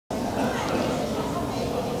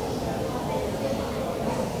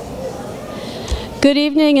Good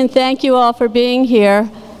evening, and thank you all for being here.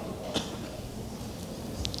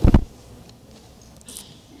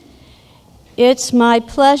 It's my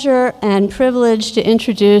pleasure and privilege to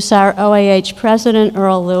introduce our OAH President,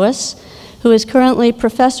 Earl Lewis, who is currently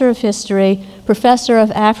Professor of History, Professor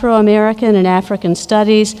of Afro-American and African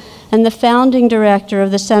Studies, and the founding director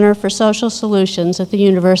of the Center for Social Solutions at the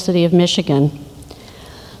University of Michigan.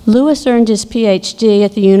 Lewis earned his PhD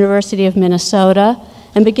at the University of Minnesota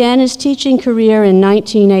and began his teaching career in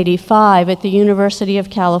 1985 at the University of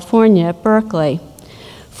California at Berkeley.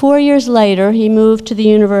 4 years later, he moved to the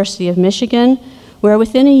University of Michigan, where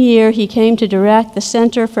within a year he came to direct the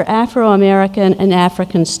Center for Afro-American and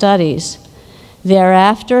African Studies.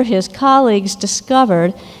 Thereafter, his colleagues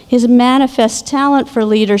discovered his manifest talent for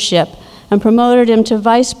leadership and promoted him to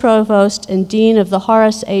Vice Provost and Dean of the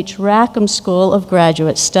Horace H. Rackham School of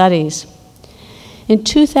Graduate Studies. In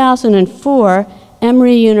 2004,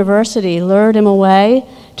 Emory University lured him away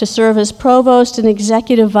to serve as Provost and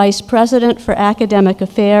Executive Vice President for Academic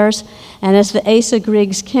Affairs and as the Asa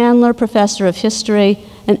Griggs Candler Professor of History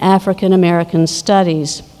and African American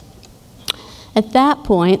Studies. At that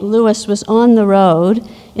point, Lewis was on the road,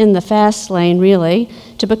 in the fast lane really,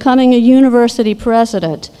 to becoming a university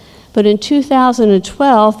president. But in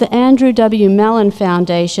 2012, the Andrew W. Mellon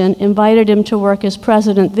Foundation invited him to work as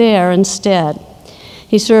president there instead.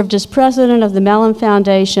 He served as president of the Mellon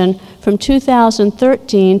Foundation from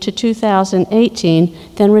 2013 to 2018,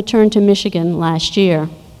 then returned to Michigan last year.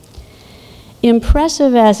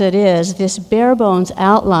 Impressive as it is, this bare-bones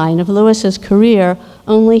outline of Lewis's career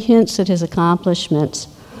only hints at his accomplishments.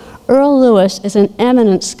 Earl Lewis is an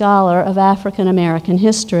eminent scholar of African American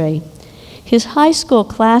history. His high school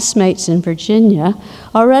classmates in Virginia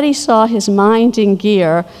already saw his mind in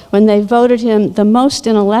gear when they voted him the most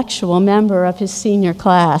intellectual member of his senior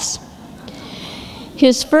class.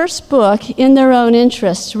 His first book, In Their Own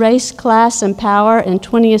Interests, Race, Class, and Power in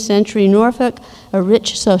 20th Century Norfolk, A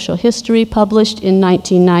Rich Social History, published in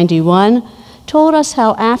 1991, told us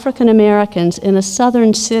how African Americans in a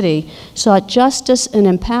southern city sought justice and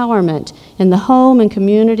empowerment in the home and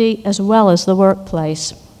community as well as the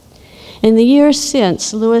workplace. In the years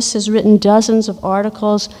since, Lewis has written dozens of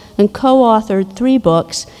articles and co-authored 3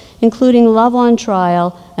 books, including Love on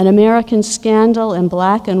Trial, An American Scandal in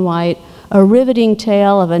Black and White, a riveting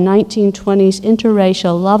tale of a 1920s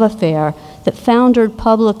interracial love affair that foundered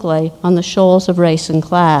publicly on the shoals of race and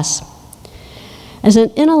class. As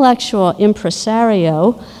an intellectual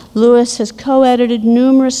impresario, Lewis has co-edited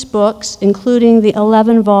numerous books, including the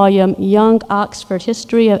 11-volume Young Oxford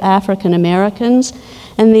History of African Americans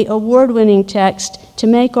and the award-winning text To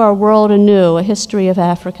Make Our World Anew, A History of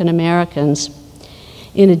African Americans.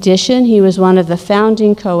 In addition, he was one of the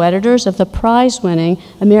founding co-editors of the prize-winning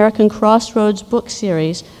American Crossroads book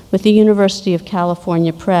series with the University of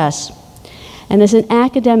California Press. And as an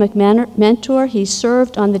academic mentor, he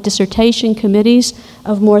served on the dissertation committees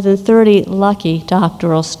of more than 30 lucky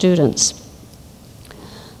doctoral students.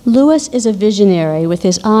 Lewis is a visionary with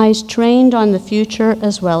his eyes trained on the future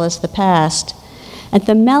as well as the past. At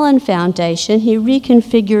the Mellon Foundation, he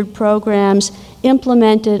reconfigured programs,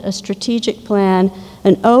 implemented a strategic plan,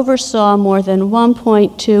 and oversaw more than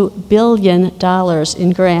 $1.2 billion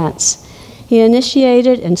in grants. He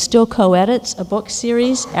initiated and still co-edits a book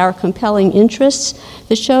series, Our Compelling Interests,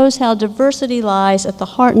 that shows how diversity lies at the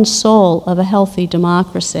heart and soul of a healthy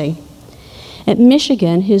democracy. At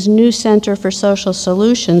Michigan, his new Center for Social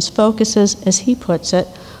Solutions focuses, as he puts it,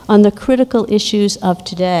 on the critical issues of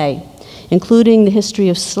today, including the history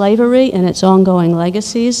of slavery and its ongoing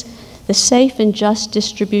legacies, the safe and just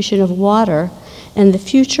distribution of water, and the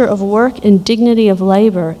future of work and dignity of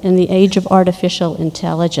labor in the age of artificial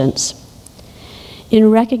intelligence. In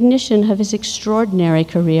recognition of his extraordinary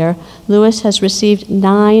career, Lewis has received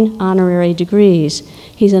 9 honorary degrees.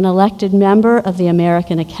 He's an elected member of the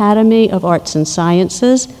American Academy of Arts and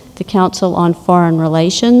Sciences, the Council on Foreign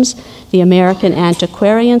Relations, the American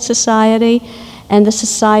Antiquarian Society, and the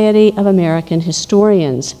Society of American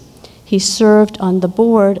Historians. He served on the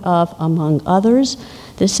board of, among others,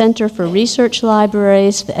 the Center for Research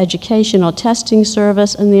Libraries, the Educational Testing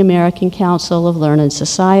Service, and the American Council of Learned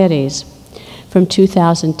Societies. From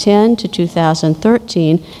 2010 to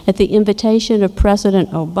 2013, at the invitation of President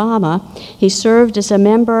Obama, he served as a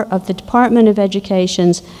member of the Department of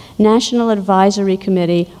Education's National Advisory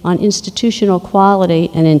Committee on Institutional Quality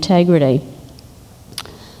and Integrity.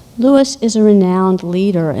 Lewis is a renowned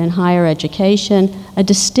leader in higher education, a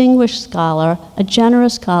distinguished scholar, a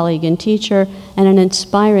generous colleague and teacher, and an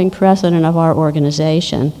inspiring president of our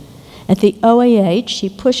organization. At the OAH, she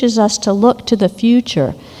pushes us to look to the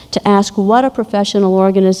future, to ask what a professional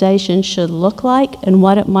organization should look like and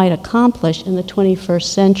what it might accomplish in the 21st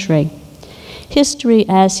century. History,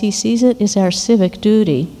 as he sees it, is our civic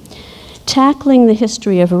duty. Tackling the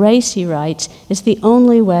history of race, he writes, is the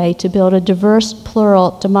only way to build a diverse,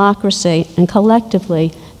 plural democracy, and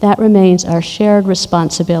collectively, that remains our shared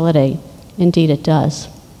responsibility. Indeed, it does.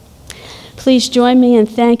 Please join me in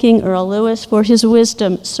thanking Earl Lewis for his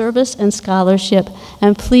wisdom, service, and scholarship,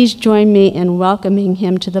 and please join me in welcoming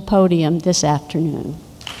him to the podium this afternoon.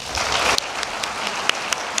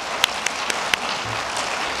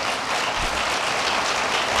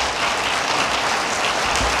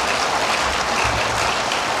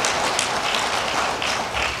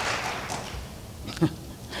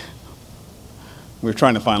 We're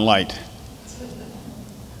trying to find light.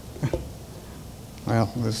 Well,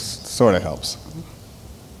 this sort of helps.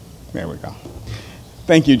 There we go.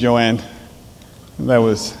 Thank you, Joanne. That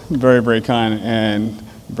was very, very kind and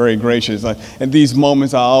very gracious. At these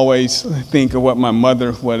moments, I always think of what my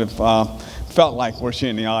mother would have felt like were she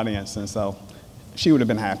in the audience, and so she would have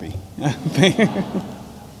been happy.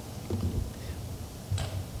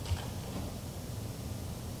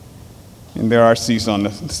 And there are seats on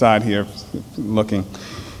the side here looking.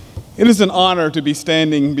 It is an honor to be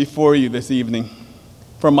standing before you this evening.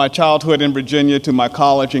 From my childhood in Virginia to my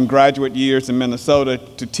college and graduate years in Minnesota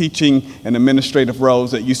to teaching and administrative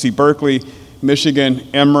roles at UC Berkeley, Michigan,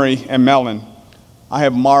 Emory, and Mellon, I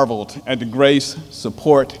have marveled at the grace,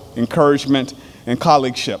 support, encouragement, and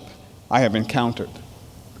colleagueship I have encountered.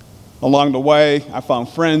 Along the way, I found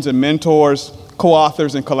friends and mentors,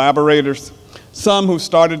 co-authors and collaborators. Some who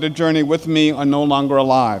started the journey with me are no longer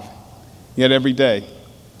alive, yet every day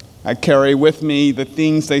I carry with me the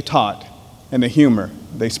things they taught and the humor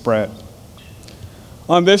they spread.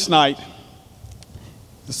 On this night,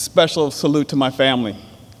 a special salute to my family,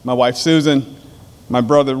 my wife Susan, my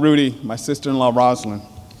brother Rudy, my sister-in-law Rosalind.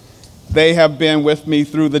 They have been with me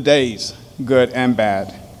through the days, good and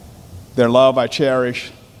bad. Their love I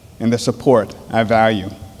cherish, and their support I value.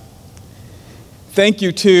 Thank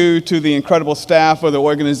you, too, to the incredible staff of the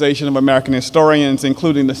Organization of American Historians,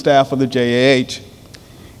 including the staff of the JAH.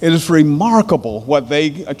 It is remarkable what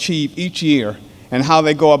they achieve each year and how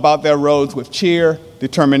they go about their roads with cheer,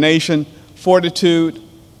 determination, fortitude,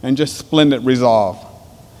 and just splendid resolve.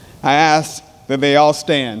 I ask that they all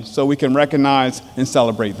stand so we can recognize and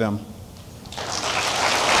celebrate them.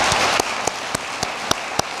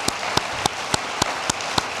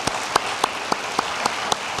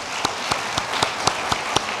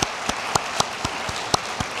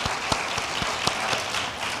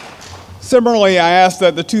 Similarly, I ask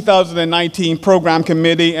that the 2019 Program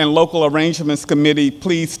Committee and Local Arrangements Committee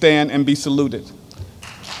please stand and be saluted.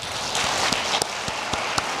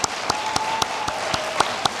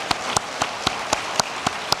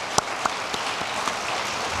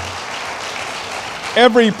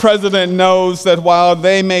 Every president knows that while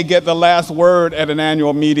they may get the last word at an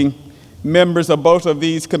annual meeting, members of both of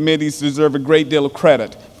these committees deserve a great deal of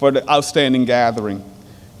credit for the outstanding gathering.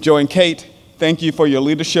 Joe and Kate, thank you for your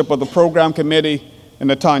leadership of the Program Committee,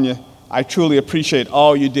 and Natanya, I truly appreciate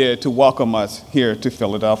all you did to welcome us here to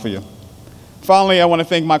Philadelphia. Finally, I want to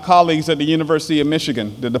thank my colleagues at the University of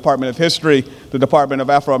Michigan, the Department of History, the Department of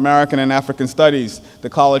Afro-American and African Studies,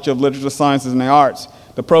 the College of Literature, Sciences, and the Arts,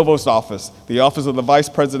 the Provost Office, the Office of the Vice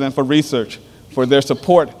President for Research, for their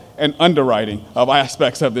support and underwriting of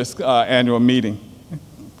aspects of this annual meeting.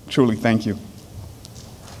 Truly, thank you.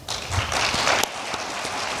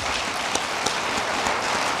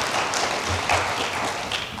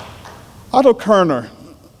 Otto Kerner,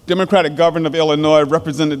 Democratic governor of Illinois,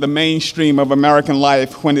 represented the mainstream of American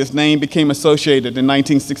life when his name became associated in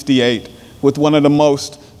 1968 with one of the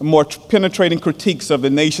more penetrating critiques of the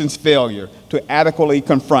nation's failure to adequately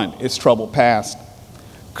confront its troubled past.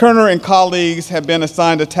 Kerner and colleagues have been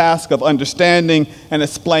assigned the task of understanding and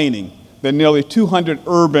explaining the nearly 200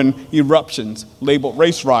 urban eruptions labeled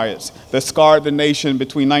race riots that scarred the nation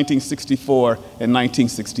between 1964 and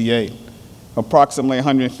 1968. Approximately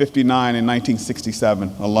 159 in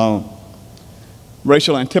 1967 alone.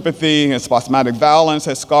 Racial antipathy and spasmodic violence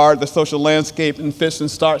has scarred the social landscape in fits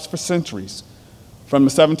and starts for centuries. From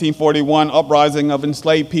the 1741 uprising of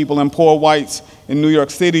enslaved people and poor whites in New York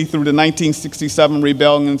City through the 1967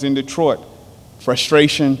 rebellions in Detroit,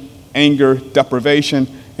 frustration, anger, deprivation,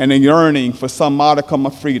 and a yearning for some modicum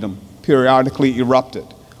of freedom periodically erupted,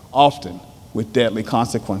 often with deadly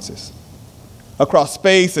consequences. Across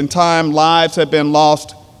space and time, lives have been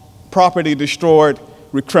lost, property destroyed,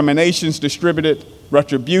 recriminations distributed,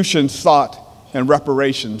 retribution sought, and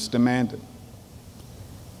reparations demanded.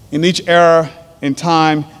 In each era in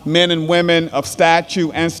time, men and women of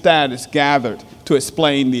stature and status gathered to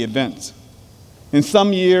explain the events. In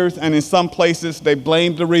some years and in some places, they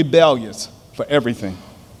blamed the rebellious for everything.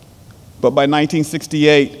 But by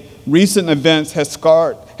 1968, recent events has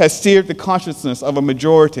seared the consciousness of a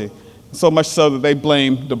majority, so much so that they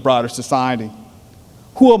blame the broader society.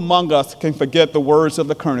 Who among us can forget the words of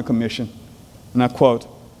the Kerner Commission? And I quote,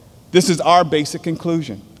 "This is our basic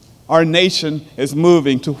conclusion. Our nation is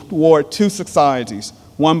moving toward two societies,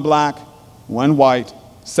 one black, one white,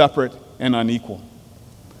 separate and unequal."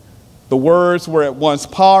 The words were at once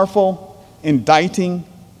powerful, indicting,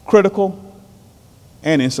 critical,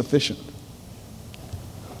 and insufficient.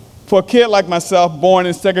 For a kid like myself, born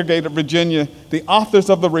in segregated Virginia, the authors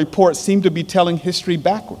of the report seemed to be telling history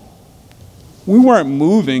backward. We weren't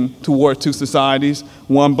moving toward two societies,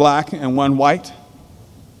 one black and one white.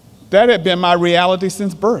 That had been my reality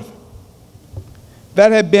since birth.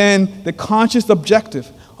 That had been the conscious objective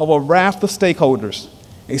of a raft of stakeholders,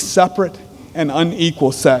 a separate and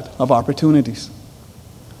unequal set of opportunities.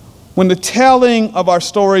 When the telling of our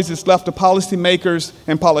stories is left to policymakers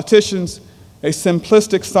and politicians, a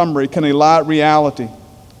simplistic summary can elide reality,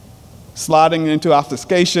 sliding into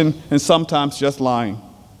obfuscation and sometimes just lying.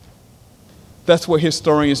 That's where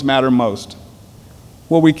historians matter most,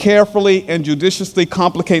 where we carefully and judiciously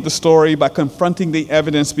complicate the story by confronting the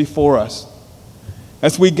evidence before us.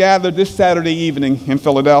 As we gather this Saturday evening in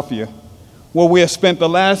Philadelphia, where we have spent the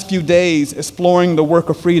last few days exploring the work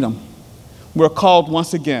of freedom, we're called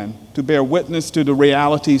once again to bear witness to the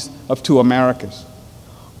realities of two Americas,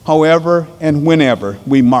 however and whenever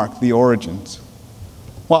we mark the origins.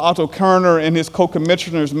 While Otto Kerner and his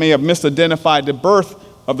co-commissioners may have misidentified the birth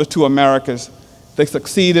of the two Americas, they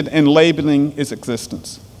succeeded in labeling its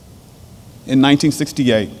existence. In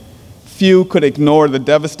 1968, few could ignore the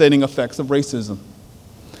devastating effects of racism.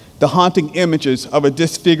 The haunting images of a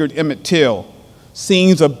disfigured Emmett Till,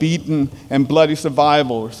 scenes of beaten and bloody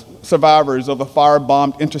survivors of the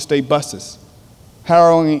firebombed interstate buses,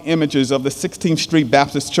 harrowing images of the 16th Street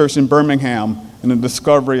Baptist Church in Birmingham and the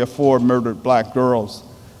discovery of 4 murdered black girls,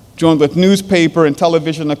 joined with newspaper and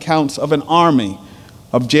television accounts of an army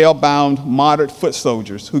of jail-bound moderate foot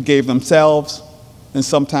soldiers who gave themselves and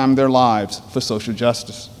sometimes their lives for social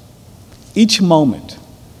justice. Each moment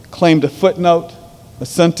claimed a footnote, a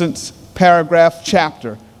sentence, paragraph,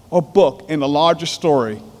 chapter, or book in the larger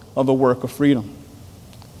story of the work of freedom.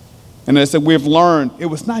 And as we've learned, it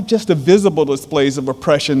was not just the visible displays of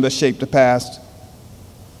oppression that shaped the past.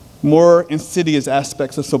 More insidious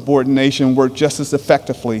aspects of subordination worked just as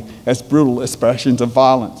effectively as brutal expressions of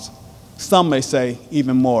violence. Some may say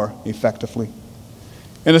even more effectively.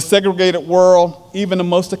 In a segregated world, even the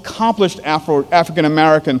most accomplished African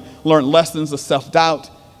American learned lessons of self-doubt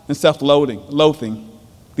and self-loathing,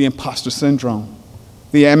 the imposter syndrome.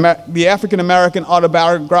 The African American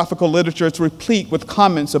autobiographical literature is replete with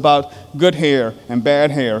comments about good hair and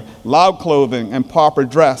bad hair, loud clothing and proper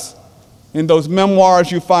dress. In those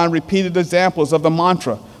memoirs, you find repeated examples of the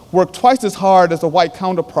mantra, work twice as hard as a white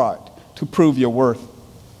counterpart to prove your worth.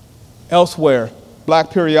 Elsewhere,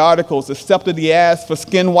 black periodicals accepted the ads for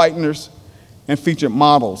skin whiteners and featured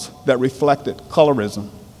models that reflected colorism.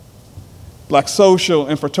 Black social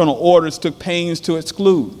and fraternal orders took pains to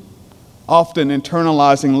exclude, often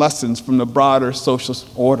internalizing lessons from the broader social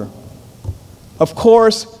order. Of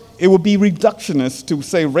course, it would be reductionist to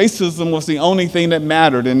say racism was the only thing that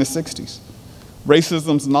mattered in the 60s.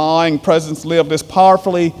 Racism's gnawing presence lived as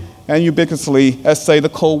powerfully and ubiquitously as, say, the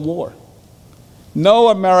Cold War. No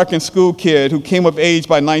American school kid who came of age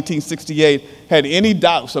by 1968 had any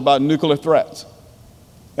doubts about nuclear threats.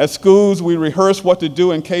 At schools, we rehearsed what to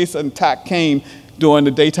do in case an attack came during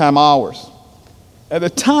the daytime hours. At the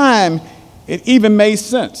time, it even made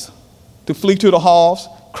sense to flee to the halls,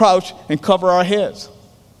 crouch, and cover our heads,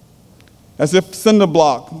 as if cinder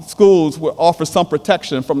block schools would offer some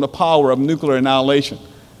protection from the power of nuclear annihilation.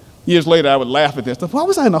 Years later, I would laugh at this. Why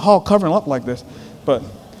was I in the hall covering up like this? But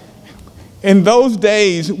in those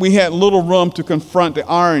days, we had little room to confront the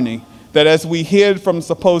irony that as we hid from the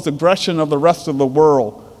supposed aggression of the rest of the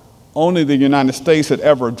world, only the United States had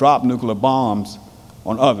ever dropped nuclear bombs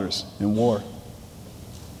on others in war.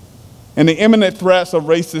 And the imminent threats of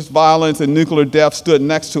racist violence and nuclear death stood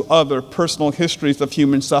next to other personal histories of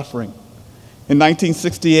human suffering. In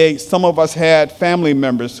 1968, some of us had family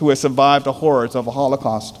members who had survived the horrors of the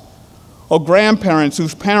Holocaust, or grandparents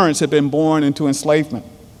whose parents had been born into enslavement.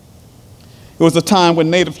 It was a time when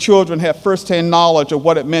Native children had firsthand knowledge of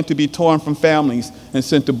what it meant to be torn from families and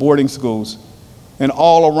sent to boarding schools. And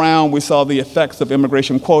all around, we saw the effects of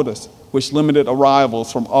immigration quotas, which limited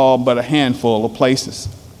arrivals from all but a handful of places.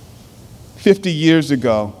 50 years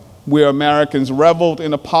ago, where Americans reveled in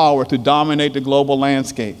the power to dominate the global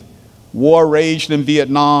landscape. War raged in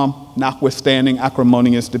Vietnam, notwithstanding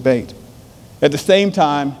acrimonious debate. At the same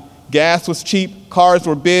time, gas was cheap, cars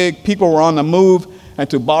were big, people were on the move, and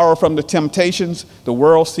to borrow from the Temptations, the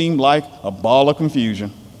world seemed like a ball of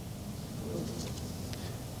confusion.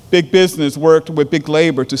 Big business worked with big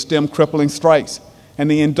labor to stem crippling strikes, and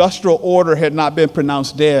the industrial order had not been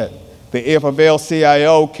pronounced dead. The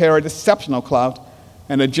AFL-CIO carried exceptional clout,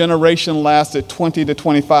 and a generation lasted 20 to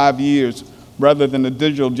 25 years rather than the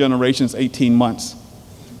digital generation's 18 months.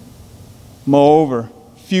 Moreover,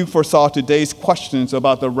 few foresaw today's questions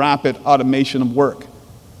about the rapid automation of work.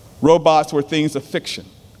 Robots were things of fiction,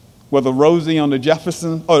 whether Rosie on the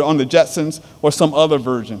Jetsons or some other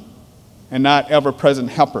version, and not ever-present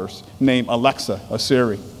helpers named Alexa or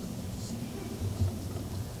Siri.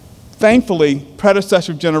 Thankfully,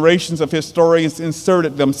 predecessor generations of historians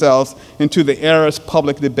inserted themselves into the era's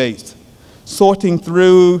public debates, sorting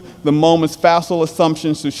through the moment's facile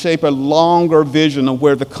assumptions to shape a longer vision of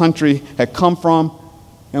where the country had come from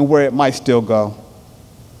and where it might still go.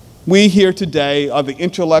 We here today are the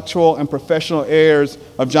intellectual and professional heirs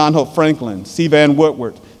of John Hope Franklin, C. Vann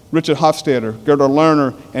Woodward, Richard Hofstadter, Gerda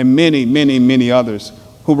Lerner, and many, many, many others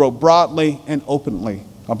who wrote broadly and openly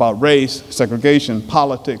about race, segregation,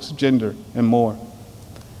 politics, gender, and more.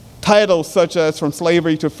 Titles such as From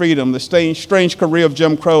Slavery to Freedom, The Strange Career of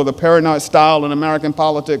Jim Crow, The Paranoid Style in American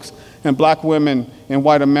Politics, and Black Women in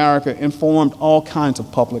White America informed all kinds of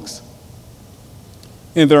publics.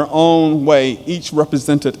 In their own way, each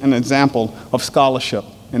represented an example of scholarship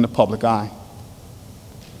in the public eye.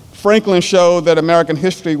 Franklin showed that American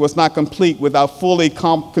history was not complete without fully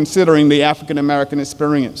considering the African American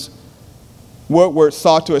experience. Woodward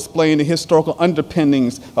sought to explain the historical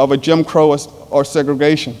underpinnings of a Jim Crow or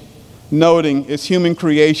segregation, noting its human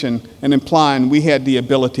creation and implying we had the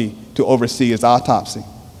ability to oversee its autopsy.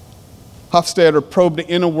 Hofstadter probed the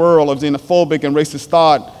inner world of xenophobic and racist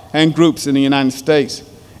thought and groups in the United States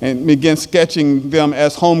and began sketching them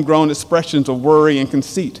as homegrown expressions of worry and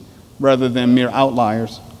conceit rather than mere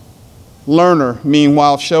outliers. Lerner,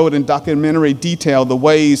 meanwhile, showed in documentary detail the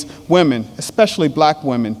ways women, especially Black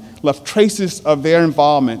women, left traces of their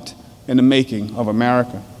involvement in the making of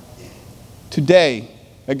America. Today,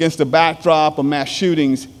 against the backdrop of mass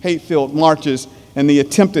shootings, hate-filled marches, and the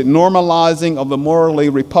attempted normalizing of the morally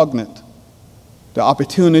repugnant, the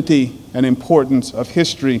opportunity and importance of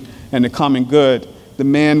history and the common good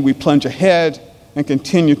demand we plunge ahead and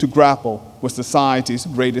continue to grapple with society's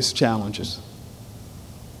greatest challenges.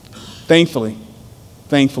 Thankfully,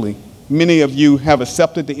 many of you have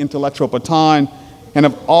accepted the intellectual baton and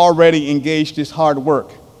have already engaged this hard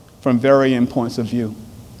work from varying points of view.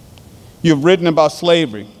 You've written about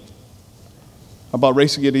slavery, about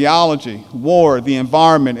racial ideology, war, the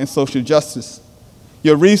environment, and social justice.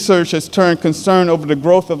 Your research has turned concern over the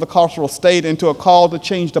growth of the carceral state into a call to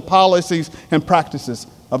change the policies and practices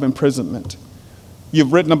of imprisonment.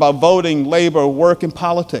 You've written about voting, labor, work, and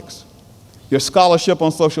politics. Your scholarship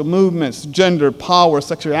on social movements, gender, power,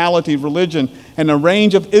 sexuality, religion, and a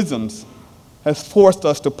range of isms has forced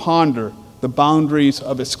us to ponder the boundaries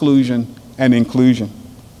of exclusion and inclusion.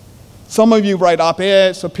 Some of you write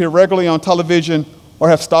op-eds, appear regularly on television, or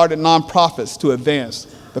have started nonprofits to advance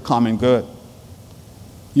the common good.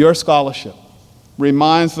 Your scholarship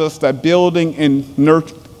reminds us that the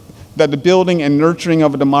building and nurturing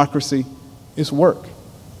of a democracy is work.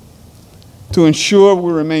 To ensure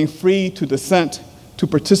we remain free to dissent, to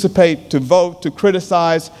participate, to vote, to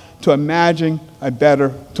criticize, to imagine a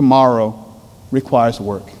better tomorrow requires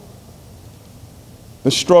work.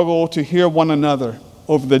 The struggle to hear one another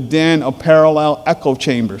over the din of parallel echo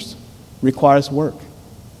chambers requires work.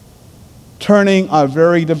 Turning our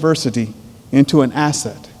very diversity into an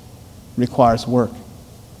asset requires work.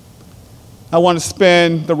 I want to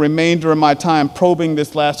spend the remainder of my time probing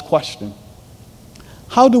this last question.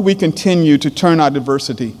 How do we continue to turn our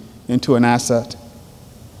diversity into an asset?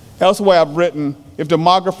 Elsewhere I've written, if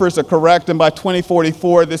demographers are correct and by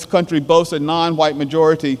 2044 this country boasts a non-white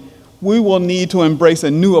majority, we will need to embrace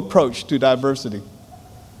a new approach to diversity.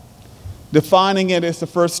 Defining it is the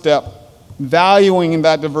first step, valuing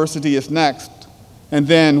that diversity is next, and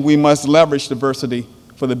then we must leverage diversity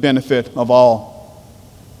for the benefit of all.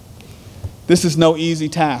 This is no easy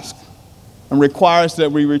task and requires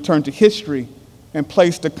that we return to history and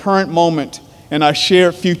place the current moment and our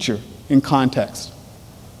shared future in context.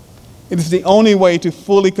 It is the only way to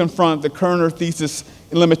fully confront the Kerner thesis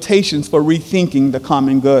limitations for rethinking the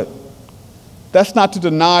common good. That's not to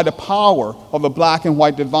deny the power of the black and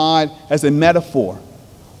white divide as a metaphor,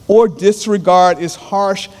 or disregard its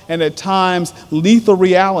harsh and at times lethal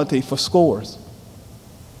reality for scores.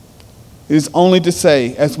 It is only to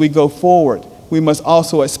say, as we go forward, we must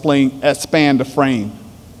also expand the frame.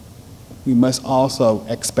 We must also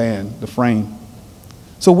expand the frame.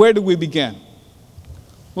 So where do we begin?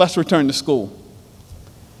 Let's return to school.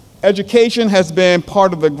 Education has been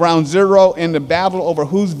part of the ground zero in the battle over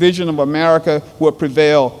whose vision of America would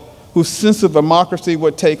prevail, whose sense of democracy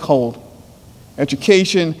would take hold.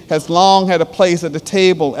 Education has long had a place at the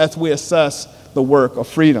table as we assess the work of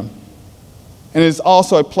freedom. And it is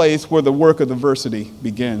also a place where the work of diversity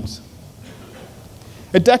begins.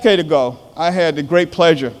 A decade ago, I had the great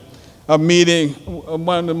pleasure of meeting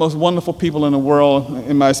one of the most wonderful people in the world,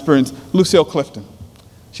 in my experience, Lucille Clifton.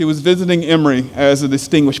 She was visiting Emory as a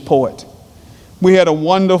distinguished poet. We had a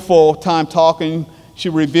wonderful time talking. She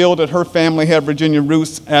revealed that her family had Virginia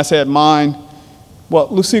roots, as had mine. Well,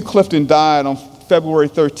 Lucille Clifton died on February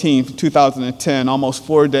 13th, 2010, almost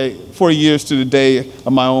 4 years to the day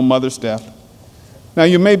of my own mother's death. Now,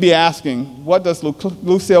 you may be asking, what does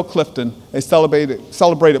Lucille Clifton, a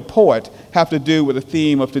celebrated poet, have to do with the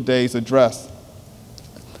theme of today's address?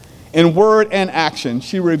 In word and action,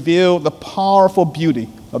 she revealed the powerful beauty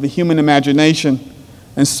of the human imagination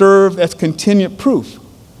and served as continued proof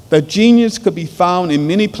that genius could be found in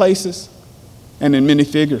many places and in many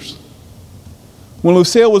figures. When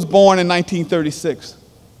Lucille was born in 1936,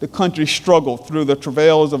 the country struggled through the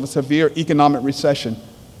travails of a severe economic recession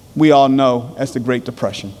we all know as the Great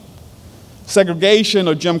Depression. Segregation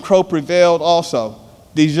or Jim Crow prevailed also,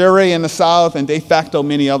 de jure in the South and de facto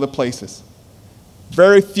many other places.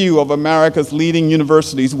 Very few of America's leading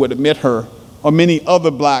universities would admit her or many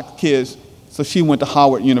other black kids, so she went to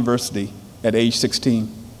Howard University at age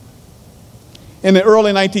 16. In the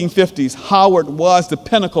early 1950s, Howard was the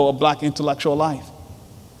pinnacle of black intellectual life.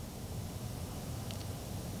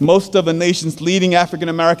 Most of the nation's leading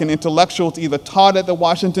African-American intellectuals either taught at the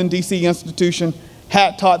Washington, D.C. institution,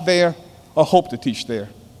 had taught there, or hoped to teach there.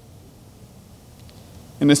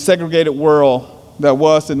 In the segregated world that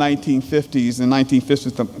was the 1950s and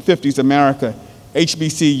 1950s America,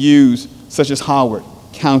 HBCUs such as Howard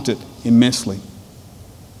counted immensely.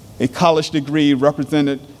 A college degree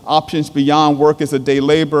represented options beyond work as a day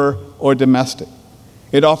laborer or domestic.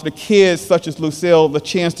 It offered kids such as Lucille the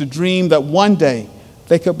chance to dream that one day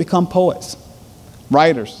they could become poets,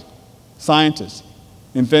 writers, scientists,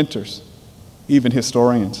 inventors, even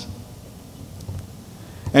historians.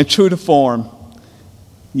 And true to form,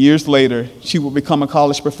 years later, she would become a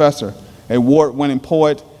college professor, a award-winning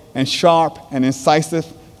poet, and sharp and incisive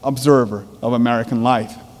observer of American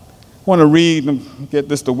life. I want to read and get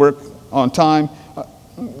this to work on time,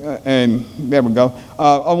 and there we go.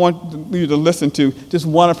 I want you to listen to just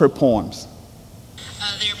one of her poems.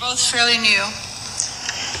 They're both fairly new.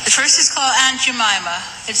 The first is called Aunt Jemima.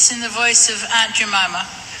 It's in the voice of Aunt Jemima.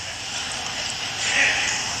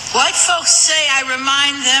 White folks say I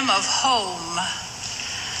remind them of home.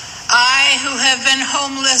 I, who have been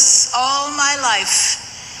homeless all my life,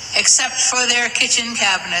 except for their kitchen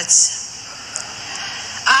cabinets.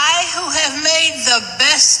 I, who have made the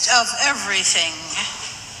best of everything.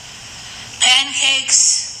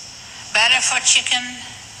 Pancakes, batter for chicken,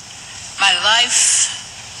 my life.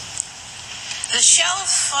 The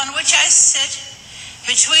shelf on which I sit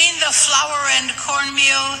between the flour and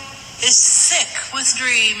cornmeal is thick with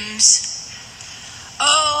dreams.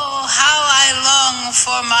 Oh, how I long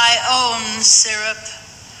for my own syrup,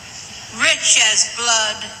 rich as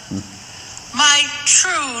blood, my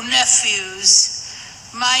true nephews,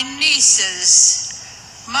 my nieces,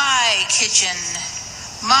 my kitchen,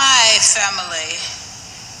 my family,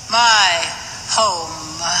 my home.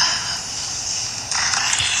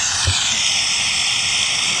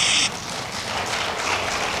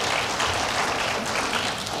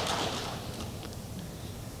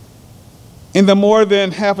 In the more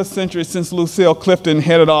than half a century since Lucille Clifton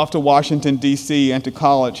headed off to Washington, D.C. and to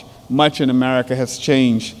college, much in America has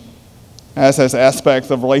changed, as has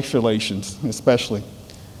aspects of race relations, especially.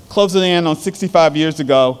 Closing in on 65 years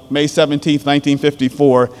ago, May 17,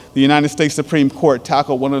 1954, the United States Supreme Court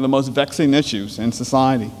tackled one of the most vexing issues in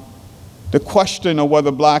society: the question of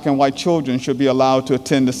whether black and white children should be allowed to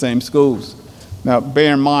attend the same schools. Now,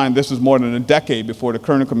 bear in mind, this was more than a decade before the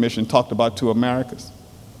Kerner Commission talked about two Americas.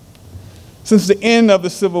 Since the end of the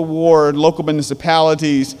Civil War, local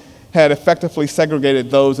municipalities had effectively segregated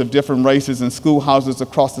those of different races in schoolhouses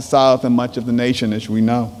across the South and much of the nation, as we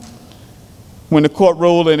know. When the court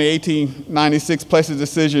ruled in the 1896 Plessy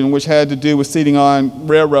decision, which had to do with seating on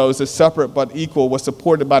railroads as separate but equal, was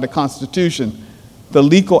supported by the Constitution, the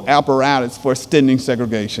legal apparatus for extending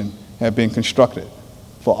segregation had been constructed.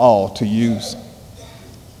 for all to use.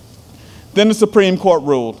 Then the Supreme Court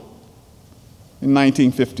ruled in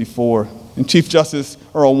 1954, and Chief Justice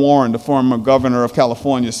Earl Warren, the former governor of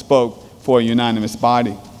California, spoke for a unanimous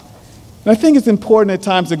body. And I think it's important at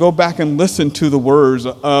times to go back and listen to the words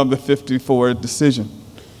of the 54 decision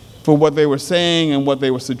for what they were saying and what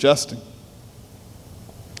they were suggesting.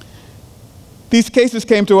 These cases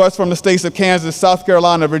came to us from the states of Kansas, South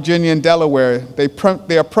Carolina, Virginia, and Delaware.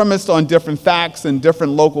 They are premised on different facts and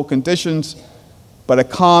different local conditions, but a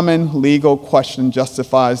common legal question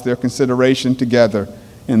justifies their consideration together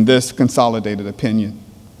in this consolidated opinion.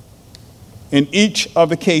 In each of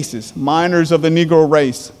the cases, minors of the Negro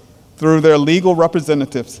race, through their legal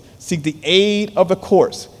representatives, seek the aid of the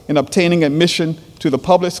courts in obtaining admission to the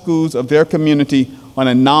public schools of their community on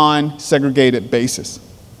a non-segregated basis.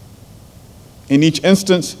 In each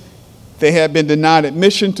instance, they had been denied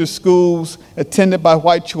admission to schools attended by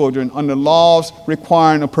white children under laws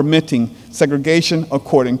requiring or permitting segregation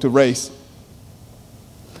according to race.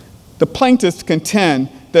 The plaintiffs contend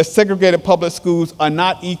that segregated public schools are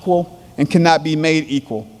not equal and cannot be made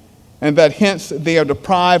equal, and that hence they are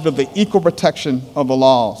deprived of the equal protection of the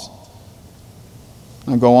laws.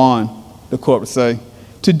 I go on, the court would say,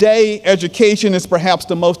 today, education is perhaps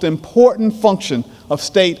the most important function of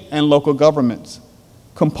state and local governments.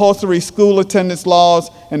 Compulsory school attendance laws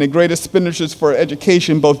and the great expenditures for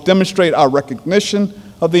education both demonstrate our recognition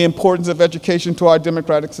of the importance of education to our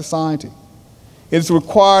democratic society. It is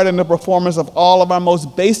required in the performance of all of our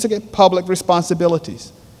most basic public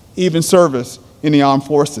responsibilities, even service in the armed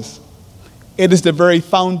forces. It is the very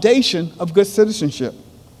foundation of good citizenship.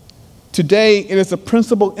 Today, it is a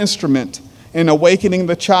principal instrument in awakening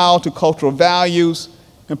the child to cultural values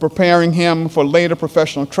and preparing him for later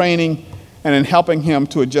professional training and in helping him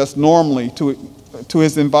to adjust normally to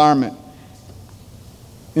his environment.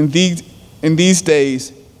 In these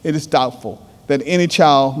days, it is doubtful that any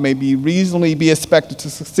child may reasonably be expected to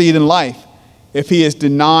succeed in life if he is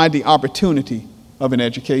denied the opportunity of an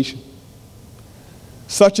education.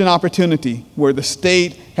 Such an opportunity, where the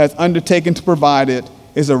state has undertaken to provide it,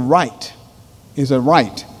 is a right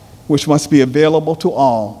which must be available to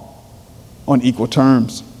all on equal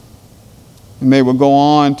terms. And they will go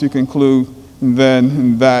on to conclude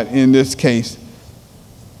then that in this case,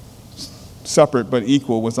 separate but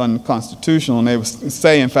equal was unconstitutional. And they would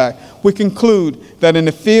say, in fact, we conclude that in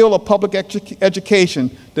the field of public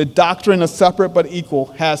education, the doctrine of separate but equal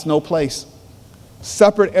has no place.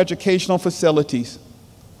 Separate educational facilities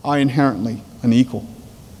are inherently unequal.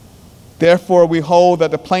 Therefore, we hold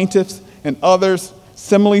that the plaintiffs and others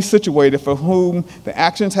similarly situated for whom the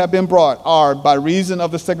actions have been brought are, by reason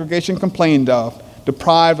of the segregation complained of,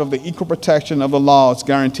 deprived of the equal protection of the laws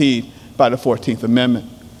guaranteed by the 14th Amendment.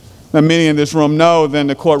 Now, many in this room know then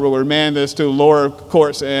the court will remand this to lower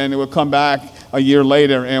courts and it will come back a year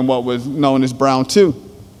later in what was known as Brown 2.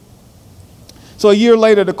 So a year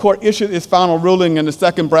later, the court issued its final ruling in the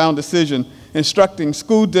second Brown decision, instructing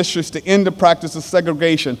school districts to end the practice of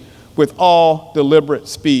segregation with all deliberate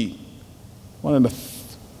speed. One of the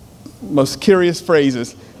most curious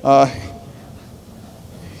phrases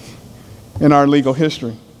in our legal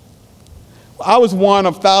history. I was one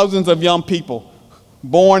of thousands of young people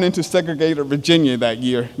born into segregated Virginia that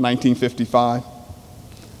year, 1955.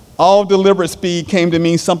 All deliberate speed came to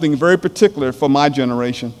mean something very particular for my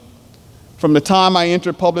generation. From the time I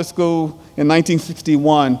entered public school in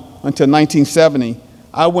 1961 until 1970,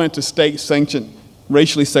 I went to state-sanctioned,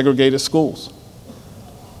 racially segregated schools.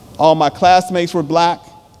 All my classmates were black,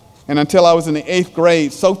 and until I was in the 8th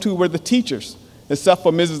grade, so too were the teachers, except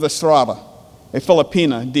for Mrs. Estrada, a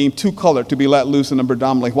Filipina deemed too colored to be let loose in a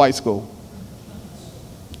predominantly white school.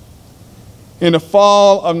 In the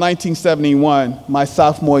fall of 1971, my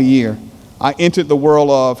sophomore year, I entered the world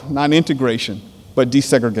of not integration, but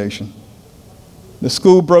desegregation. The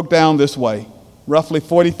school broke down this way: roughly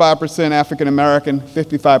 45% African American,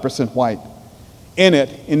 55% white. In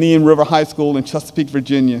it, Indian River High School in Chesapeake,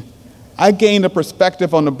 Virginia, I gained a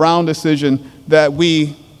perspective on the Brown decision that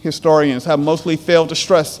we historians have mostly failed to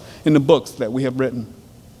stress in the books that we have written.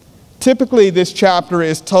 Typically, this chapter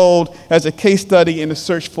is told as a case study in the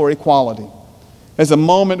search for equality, as a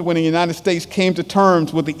moment when the United States came to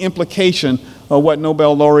terms with the implication of what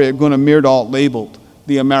Nobel laureate Gunnar Myrdal labeled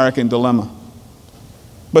the American dilemma.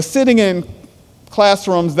 But sitting in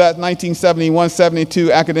classrooms that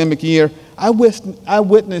 1971-72 academic year, I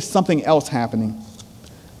witnessed something else happening.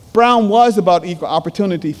 Brown was about equal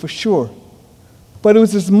opportunity for sure, but it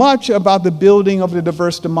was as much about the building of the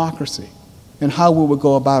diverse democracy and how we would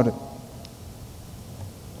go about it.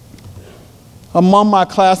 Among my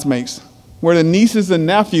classmates, were the nieces and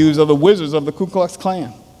nephews of the wizards of the Ku Klux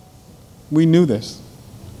Klan. We knew this.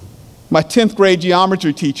 My 10th grade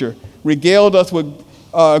geometry teacher regaled us with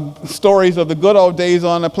stories of the good old days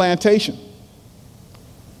on the plantation,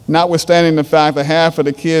 notwithstanding the fact that half of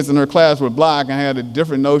the kids in her class were black and had a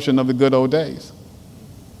different notion of the good old days.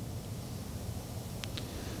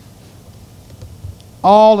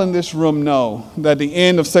 All in this room know that the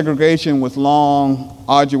end of segregation was long,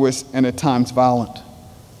 arduous, and at times violent.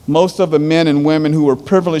 Most of the men and women who were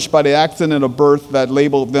privileged by the accident of birth that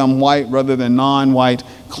labeled them white rather than non-white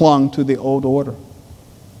clung to the old order.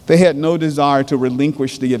 They had no desire to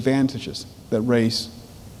relinquish the advantages that race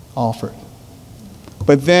offered.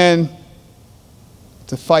 But then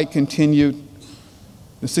the fight continued.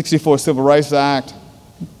 The '64 Civil Rights Act,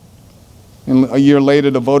 and a year later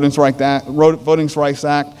the Voting Rights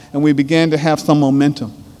Act, and we began to have some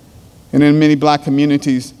momentum. And in many black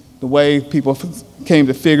communities, the way people came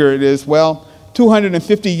to figure it is, well,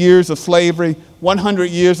 250 years of slavery, 100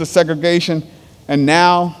 years of segregation, and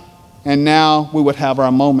now we would have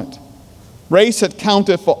our moment. Race had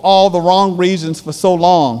counted for all the wrong reasons for so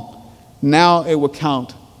long. Now it would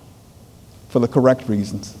count for the correct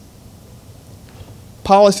reasons.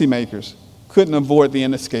 Policymakers couldn't avoid the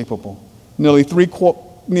inescapable. Nearly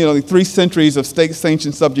three centuries of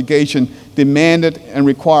state-sanctioned subjugation demanded and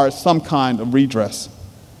required some kind of redress.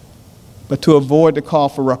 But to avoid the call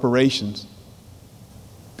for reparations,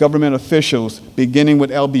 government officials, beginning with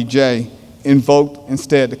LBJ, invoked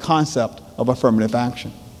instead the concept of affirmative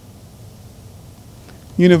action.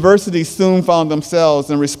 Universities soon found themselves,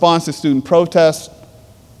 in response to student protests,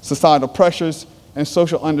 societal pressures, and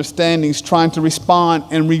social understandings, trying to respond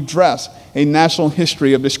and redress a national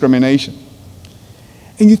history of discrimination.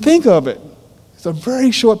 And you think of it, it's a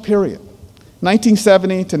very short period,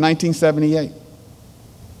 1970 to 1978.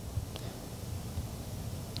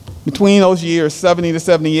 Between those years, 70 to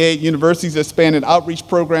 78, universities expanded outreach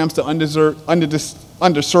programs to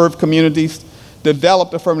underserved communities,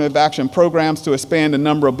 developed affirmative action programs to expand the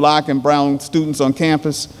number of black and brown students on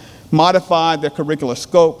campus, modified their curricular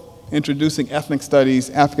scope, introducing ethnic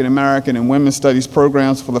studies, African American and women's studies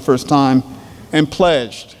programs for the first time, and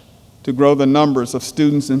pledged to grow the numbers of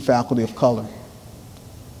students and faculty of color.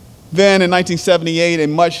 Then in 1978, a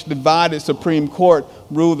much divided Supreme Court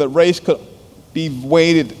ruled that race could be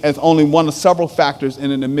weighted as only one of several factors in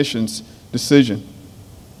an admissions decision.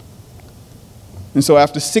 And so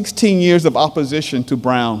after 16 years of opposition to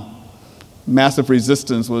Brown, massive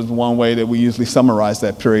resistance was one way that we usually summarize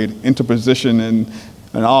that period, interposition and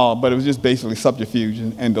all, but it was just basically subterfuge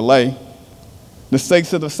and delay. The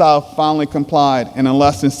states of the South finally complied, and in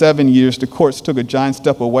less than 7 years, the courts took a giant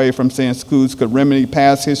step away from saying schools could remedy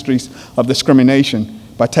past histories of discrimination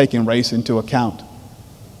by taking race into account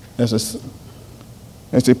as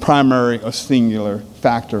a primary or singular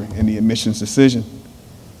factor in the admissions decision.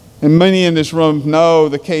 And many in this room know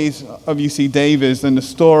the case of UC Davis and the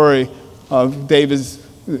story of Davis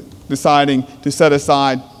deciding to set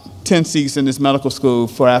aside 10 seats in this medical school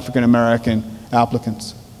for African American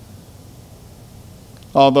applicants.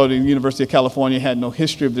 Although the University of California had no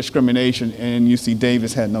history of discrimination and UC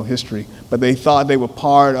Davis had no history, but they thought they were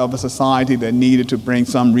part of a society that needed to bring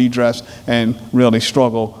some redress and really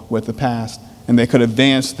struggle with the past. And they could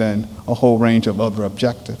advance then a whole range of other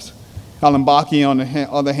objectives. Alan Bakke, on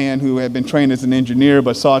the other hand, who had been trained as an engineer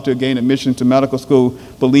but sought to gain admission to medical school,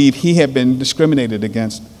 believed he had been discriminated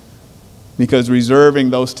against because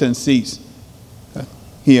reserving those 10 seats,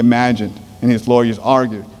 he imagined, and his lawyers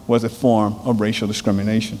argued, was a form of racial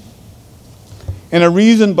discrimination. In a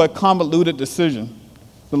reasoned but convoluted decision,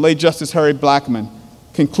 the late Justice Harry Blackmun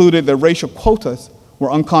concluded that racial quotas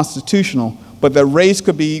were unconstitutional, but that race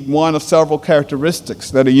could be one of several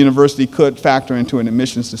characteristics that a university could factor into an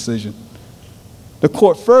admissions decision. The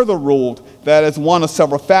court further ruled that as one of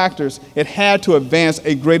several factors, it had to advance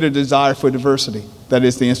a greater desire for diversity, that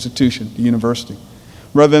is the institution, the university,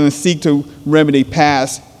 rather than seek to remedy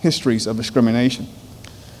past histories of discrimination.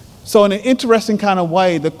 So in an interesting kind of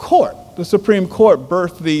way, the Supreme Court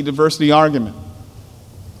birthed the diversity argument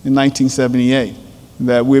in 1978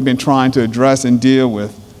 that we've been trying to address and deal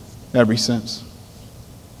with ever since.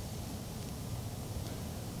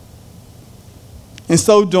 In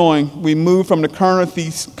so doing, we moved from the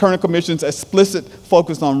current commission's explicit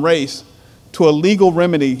focus on race to a legal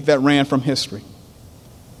remedy that ran from history.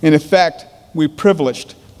 In effect, we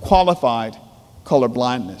privileged qualified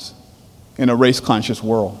colorblindness in a race-conscious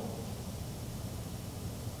world.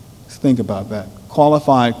 Let's think about that.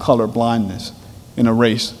 Qualified colorblindness in a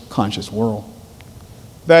race-conscious world.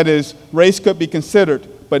 That is, race could be considered,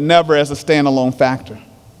 but never as a standalone factor.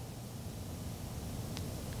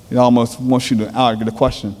 It almost wants you to argue the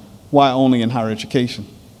question, why only in higher education?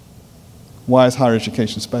 Why is higher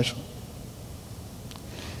education special?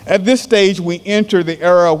 At this stage, we enter the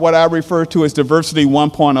era of what I refer to as diversity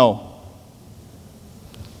 1.0.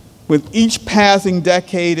 With each passing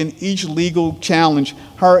decade and each legal challenge,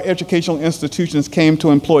 higher educational institutions came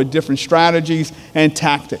to employ different strategies and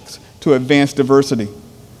tactics to advance diversity.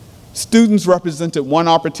 Students represented one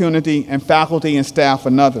opportunity and faculty and staff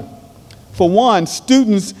another. For one,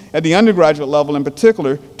 students at the undergraduate level in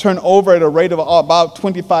particular turn over at a rate of about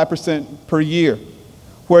 25% per year,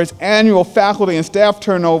 whereas annual faculty and staff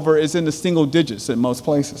turnover is in the single digits in most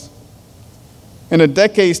places. In a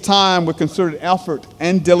decade's time, with concerted effort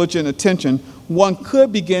and diligent attention, one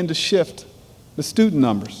could begin to shift the student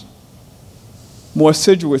numbers. More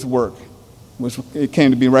assiduous work, which it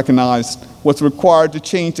came to be recognized, was required to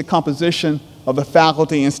change the composition of the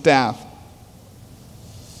faculty and staff.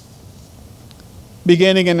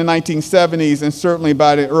 Beginning in the 1970s and certainly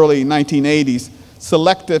by the early 1980s,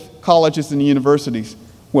 selective colleges and universities,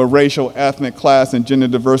 where racial, ethnic, class, and gender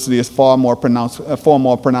diversity is a far more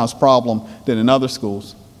pronounced problem than in other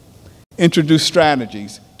schools, introduced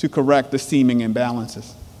strategies to correct the seeming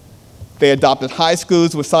imbalances. They adopted high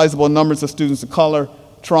schools with sizable numbers of students of color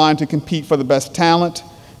trying to compete for the best talent.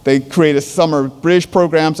 They created summer bridge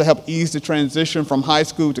programs to help ease the transition from high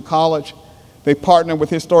school to college. They partnered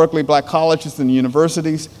with historically black colleges and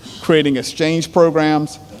universities, creating exchange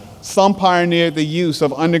programs. Some pioneered the use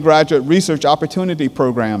of undergraduate research opportunity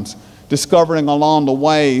programs, discovering along the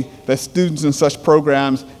way that students in such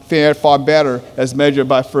programs fared far better as measured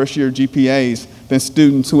by first-year GPAs than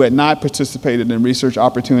students who had not participated in research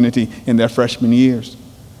opportunity in their freshman years.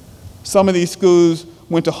 Some of these schools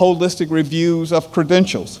went to holistic reviews of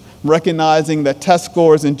credentials, recognizing that test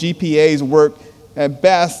scores and GPAs worked at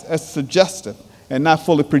best as suggestive and not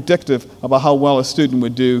fully predictive about how well a student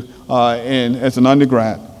would do as an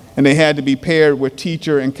undergrad. And they had to be paired with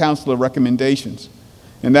teacher and counselor recommendations.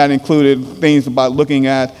 And that included things about looking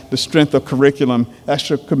at the strength of curriculum,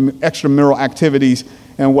 extramural activities,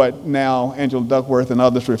 and what now Angela Duckworth and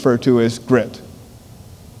others refer to as grit.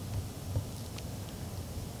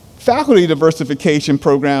 Faculty diversification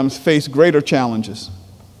programs face greater challenges.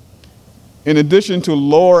 In addition to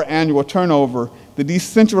lower annual turnover, the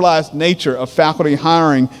decentralized nature of faculty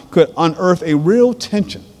hiring could unearth a real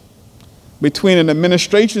tension between an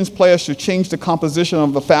administration's pledge to change the composition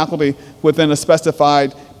of the faculty within a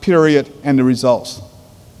specified period and the results.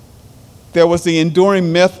 There was the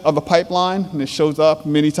enduring myth of the pipeline, and it shows up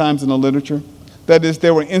many times in the literature. That is,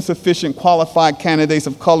 there were insufficient qualified candidates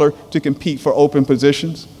of color to compete for open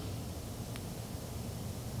positions.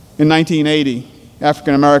 In 1980,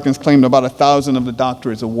 African Americans claimed about 1,000 of the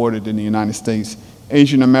doctorates awarded in the United States.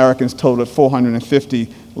 Asian Americans totaled 450,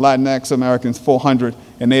 Latinx Americans 400,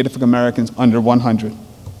 and Native Americans under 100.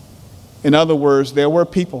 In other words, there were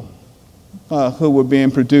people who were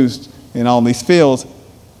being produced in all these fields,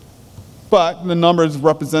 but the numbers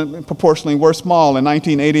proportionally were small. In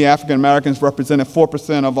 1980, African Americans represented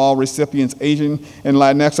 4% of all recipients, Asian and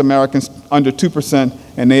Latinx Americans under 2%,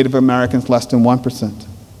 and Native Americans less than 1%.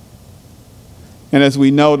 And as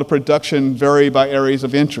we know, the production varied by areas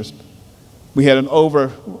of interest. We had an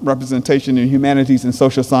over-representation in humanities and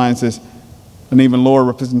social sciences, an even lower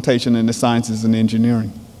representation in the sciences and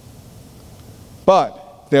engineering.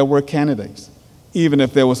 But there were candidates, even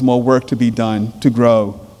if there was more work to be done to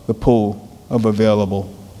grow the pool of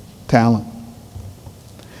available talent.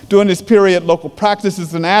 During this period, local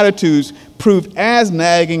practices and attitudes proved as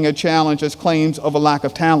nagging a challenge as claims of a lack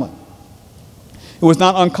of talent. It was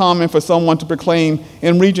not uncommon for someone to proclaim,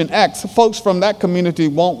 in Region X, folks from that community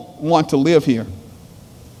won't want to live here.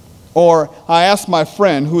 Or, I asked my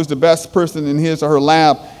friend who is the best person in his or her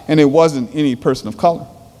lab, and it wasn't any person of color.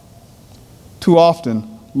 Too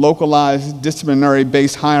often, localized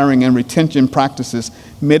disciplinary-based hiring and retention practices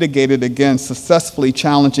mitigated against successfully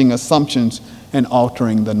challenging assumptions and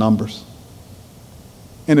altering the numbers.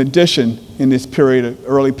 In addition, in this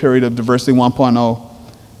early period of Diversity 1.0,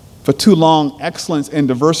 for too long, excellence and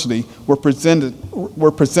diversity were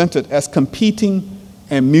presented as competing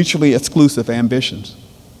and mutually exclusive ambitions.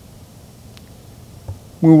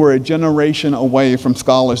 We were a generation away from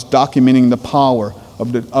scholars documenting the power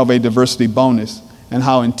of a diversity bonus and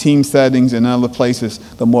how in team settings and other places,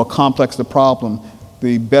 the more complex the problem,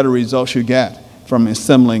 the better results you get from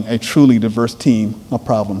assembling a truly diverse team of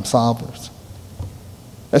problem solvers.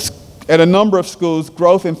 At a number of schools,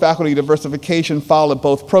 growth in faculty diversification followed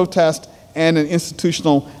both protest and an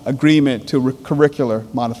institutional agreement to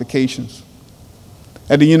curricular modifications.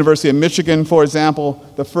 At the University of Michigan, for example,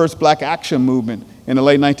 the first Black Action movement in the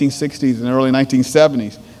late 1960s and early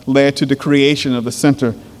 1970s led to the creation of the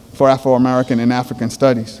Center for Afro-American and African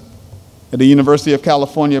Studies. At the University of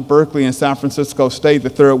California, Berkeley, and San Francisco State, the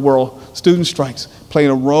Third World student strikes played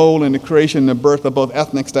a role in the creation and the birth of both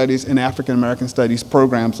ethnic studies and African American studies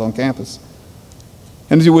programs on campus.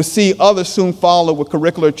 And as you will see, others soon followed with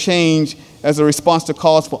curricular change as a response to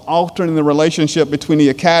calls for altering the relationship between the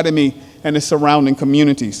academy and the surrounding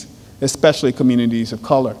communities, especially communities of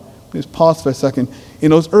color. Just pause for a second.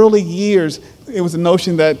 In those early years, it was a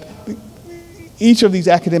notion that each of these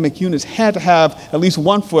academic units had to have at least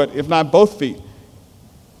one foot, if not both feet,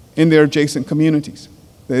 in their adjacent communities.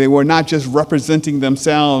 They were not just representing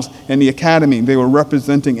themselves and the academy, they were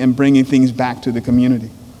representing and bringing things back to the community.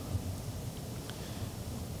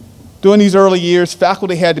 During these early years,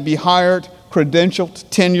 faculty had to be hired, credentialed,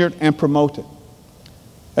 tenured, and promoted.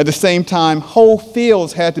 At the same time, whole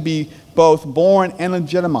fields had to be both born and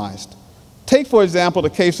legitimized. Take, for example, the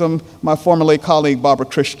case of my former late colleague, Barbara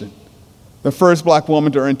Christian, the first black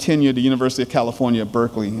woman to earn tenure at the University of California at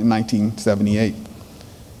Berkeley in 1978,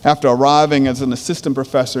 after arriving as an assistant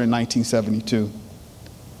professor in 1972.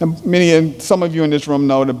 And some of you in this room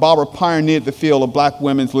know that Barbara pioneered the field of black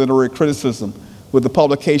women's literary criticism with the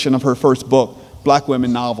publication of her first book, Black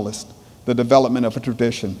Women Novelists, The Development of a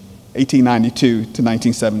Tradition, 1892 to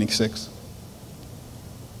 1976.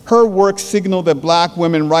 Her work signaled that black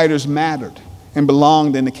women writers mattered and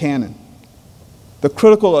belonged in the canon. The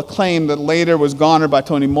critical acclaim that later was garnered by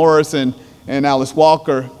Toni Morrison and Alice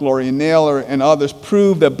Walker, Gloria Naylor, and others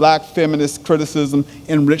proved that black feminist criticism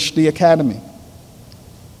enriched the academy.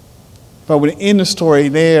 But when in the story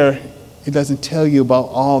there, it doesn't tell you about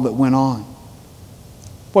all that went on.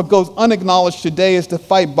 What goes unacknowledged today is the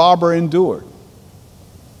fight Barbara endured.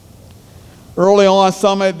 Early on,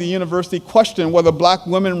 some at the university questioned whether black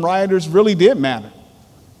women writers really did matter.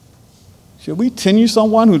 Should we tenure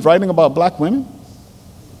someone who's writing about black women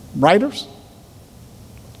writers?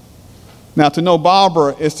 Now, to know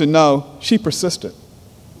Barbara is to know she persisted.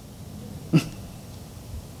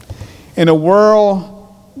 In a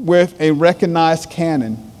world with a recognized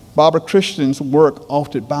canon, Barbara Christian's work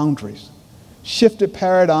altered boundaries, shifted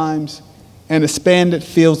paradigms, and expanded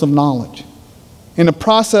fields of knowledge. In the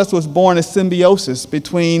process was born a symbiosis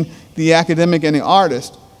between the academic and the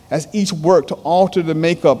artist, as each worked to alter the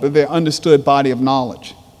makeup of their understood body of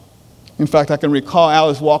knowledge. In fact, I can recall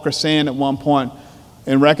Alice Walker saying at one point,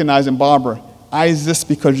 in recognizing Barbara, I exist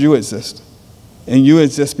because you exist, and you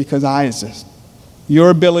exist because I exist. Your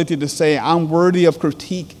ability to say, I'm worthy of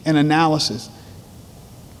critique and analysis,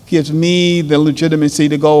 gives me the legitimacy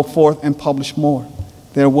to go forth and publish more.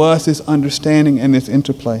 There was this understanding and this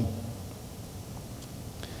interplay.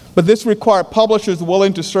 But this required publishers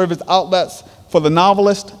willing to serve as outlets for the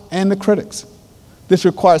novelist and the critics. This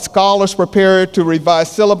required scholars prepared to revise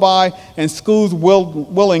syllabi and schools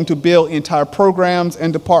willing to build entire programs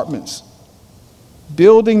and departments.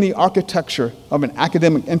 Building the architecture of an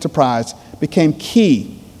academic enterprise became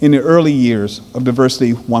key in the early years of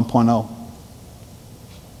Diversity 1.0.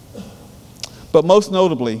 But most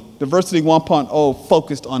notably, Diversity 1.0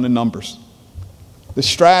 focused on the numbers. The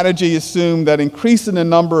strategy assumed that increasing the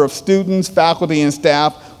number of students, faculty, and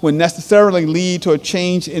staff would necessarily lead to a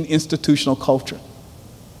change in institutional culture.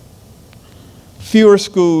 Fewer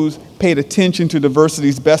schools paid attention to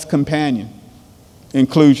diversity's best companion,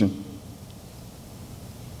 inclusion,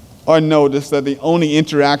 or noticed that the only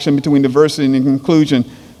interaction between diversity and inclusion,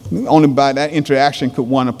 only by that interaction could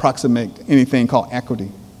one approximate anything called equity.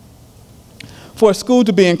 For a school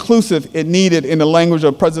to be inclusive, it needed, in the language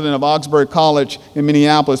of President of Augsburg College in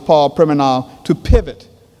Minneapolis, Paul Primanal, to pivot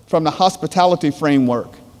from the hospitality framework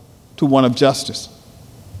to one of justice.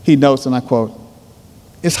 He notes, and I quote,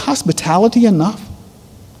 "Is hospitality enough?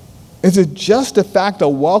 Is it just the fact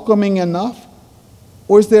of welcoming enough?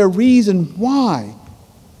 Or is there a reason why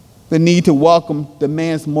the need to welcome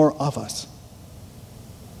demands more of us?"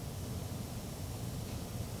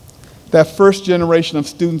 That first generation of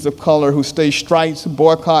students of color who staged strikes,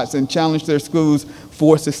 boycotts, and challenged their schools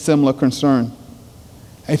voiced a similar concern.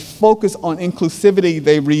 A focus on inclusivity,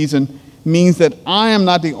 they reasoned, means that I am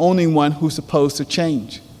not the only one who's supposed to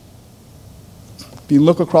change. If you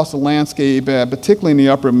look across the landscape, particularly in the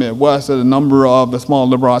upper Midwest, at a number of the small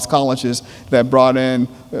liberal arts colleges that brought in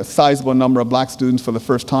a sizable number of black students for the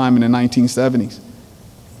first time in the 1970s.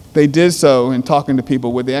 They did so in talking to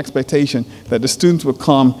people with the expectation that the students would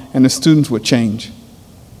come and the students would change.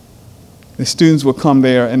 The students would come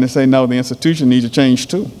there and they say, no, the institution needs to change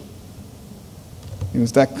too. It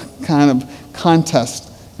was that kind of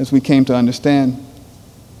contest as we came to understand.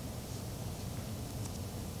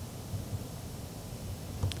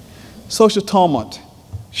 Social tumult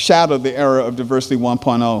shadowed the era of Diversity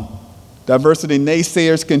 1.0. Diversity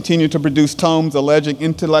naysayers continue to produce tomes alleging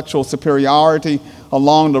intellectual superiority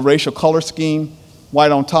along the racial color scheme,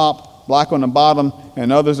 white on top, black on the bottom,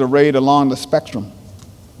 and others arrayed along the spectrum.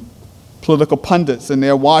 Political pundits and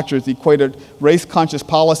their watchers equated race-conscious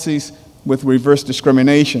policies with reverse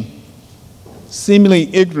discrimination.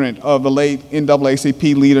 Seemingly ignorant of the late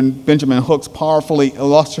NAACP leader Benjamin Hook's powerfully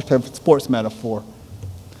illustrative sports metaphor.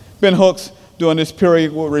 Ben Hooks, during this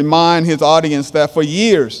period, would remind his audience that for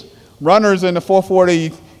years, runners in the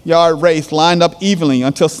 440-yard race lined up evenly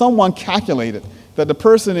until someone calculated that the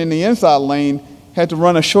person in the inside lane had to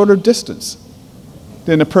run a shorter distance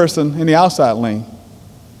than the person in the outside lane.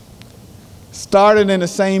 Started in the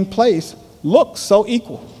same place, looked so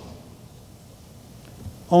equal.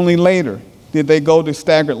 Only later did they go to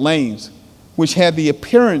staggered lanes, which had the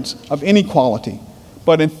appearance of inequality,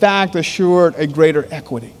 but in fact assured a greater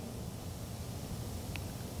equity.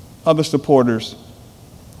 Other supporters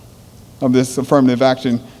of this affirmative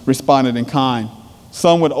action responded in kind.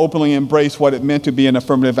 Some would openly embrace what it meant to be an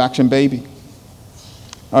affirmative action baby.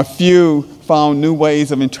 A few found new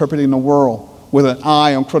ways of interpreting the world with an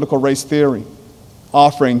eye on critical race theory,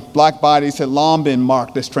 offering black bodies had long been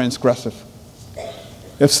marked as transgressive.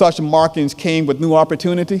 If such markings came with new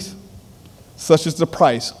opportunities, such is the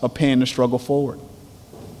price of paying the struggle forward.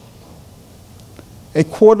 A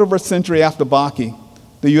quarter of a century after Bakke,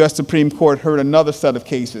 the U.S. Supreme Court heard another set of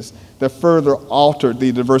cases that further altered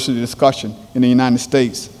the diversity discussion in the United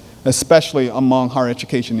States, especially among higher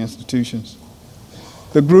education institutions.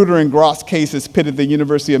 The Grutter and Gratz cases pitted the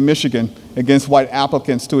University of Michigan against white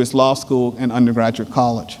applicants to its law school and undergraduate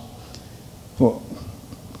college. Well,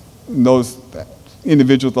 those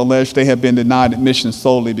individuals alleged they had been denied admission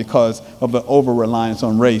solely because of the over-reliance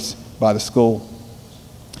on race by the school.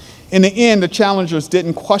 In the end, the challengers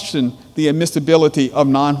didn't question the admissibility of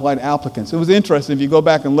non-white applicants. It was interesting, if you go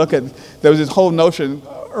back and look at, there was this whole notion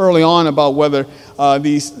early on about whether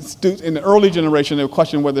these students, in the early generation, they were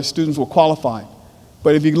questioning whether students were qualified.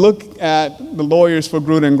 But if you look at the lawyers for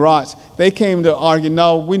Grutter and Gratz, they came to argue,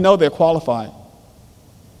 no, we know they're qualified.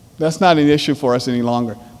 That's not an issue for us any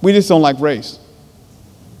longer. We just don't like race.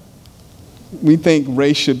 We think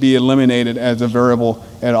race should be eliminated as a variable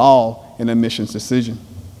at all in admissions decision.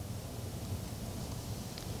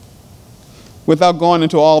 Without going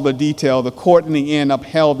into all the detail, the court in the end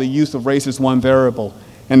upheld the use of race as one variable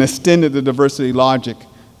and extended the diversity logic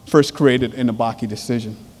first created in the Bakke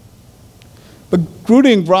decision. But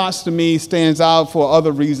Grutter and Gratz, to me, stands out for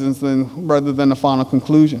other reasons rather than the final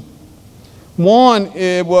conclusion. One,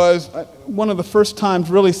 it was one of the first times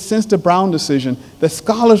really since the Brown decision that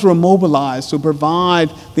scholars were mobilized to provide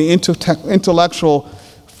the intellectual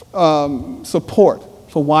support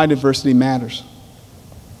for why diversity matters.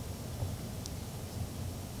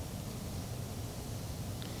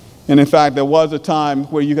 And in fact, there was a time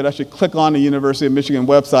where you could actually click on the University of Michigan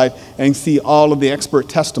website and see all of the expert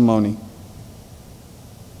testimony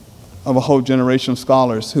of a whole generation of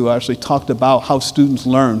scholars who actually talked about how students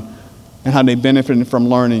learn and how they benefited from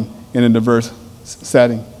learning in a diverse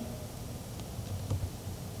setting.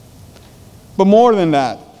 But more than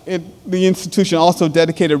that, the institution also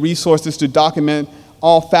dedicated resources to document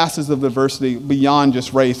all facets of diversity beyond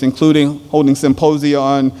just race, including holding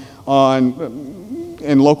symposia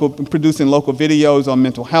producing local videos on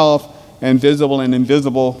mental health and visible and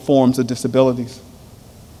invisible forms of disabilities.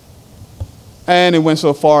 And it went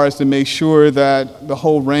so far as to make sure that the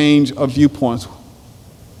whole range of viewpoints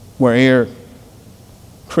were aired,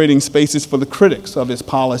 creating spaces for the critics of its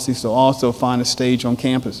policies to also find a stage on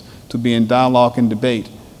campus to be in dialogue and debate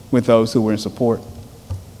with those who were in support.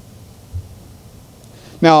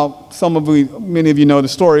 Now, many of you know the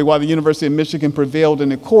story. While the University of Michigan prevailed in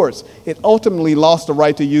the courts, it ultimately lost the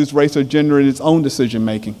right to use race or gender in its own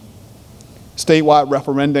decision-making. Statewide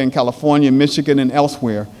referenda in California, Michigan, and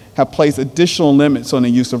elsewhere have placed additional limits on the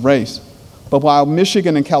use of race. But while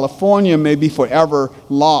Michigan and California may be forever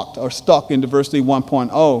locked or stuck in Diversity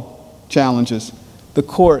 1.0 challenges, the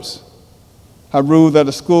courts have ruled that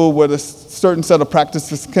a school with a certain set of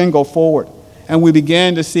practices can go forward. And we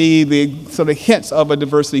began to see the sort of hints of a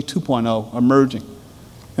Diversity 2.0 emerging.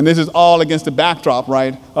 And this is all against the backdrop,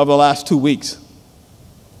 right, of the last 2 weeks.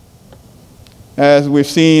 As we've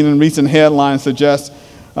seen in recent headlines suggest,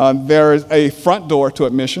 there is a front door to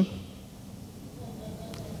admission.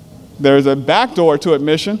 There's a back door to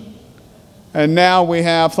admission. And now we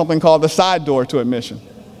have something called the side door to admission.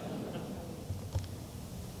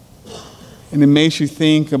 And it makes you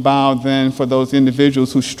think about then, for those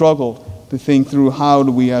individuals who struggled, to think through how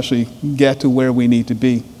do we actually get to where we need to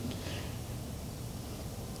be.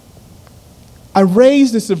 I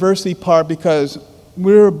raise this diversity part because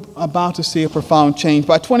we're about to see a profound change.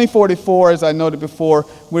 By 2044, as I noted before,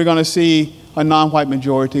 we're going to see a non-white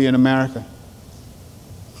majority in America,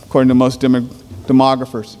 according to most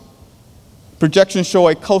demographers. Projections show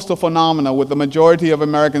a coastal phenomena with the majority of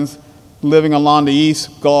Americans living along the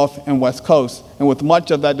East, Gulf, and West Coast, and with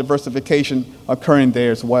much of that diversification occurring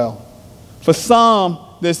there as well. For some,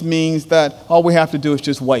 this means that all we have to do is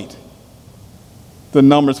just wait. The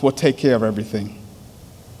numbers will take care of everything.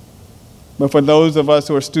 But for those of us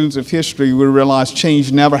who are students of history, we realize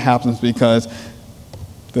change never happens because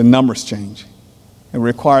the numbers change. It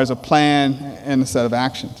requires a plan and a set of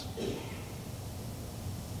actions.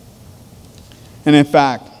 And in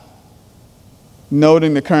fact,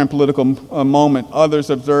 noting the current political moment, others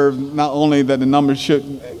observe not only that the numbers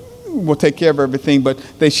will take care of everything, but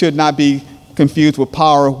they should not be confused with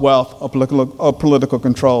power, wealth, or political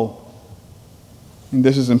control. And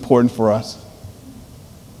this is important for us.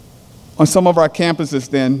 On some of our campuses,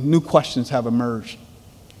 then, new questions have emerged.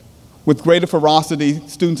 With greater ferocity,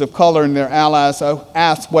 students of color and their allies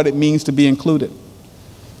ask what it means to be included.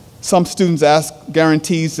 Some students ask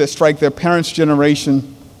guarantees that strike their parents'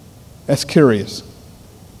 generation as curious.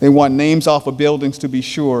 They want names off of buildings to be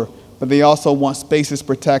sure, but they also want spaces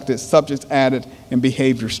protected, subjects added, and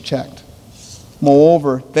behaviors checked.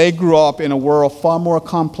 Moreover, they grew up in a world far more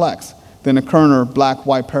complex than the current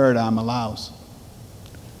black-white paradigm allows.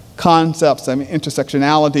 Concepts of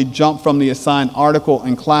intersectionality jump from the assigned article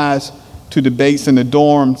in class to debates in the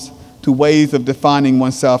dorms to ways of defining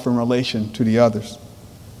oneself in relation to the others.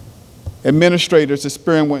 Administrators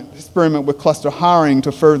experiment with cluster hiring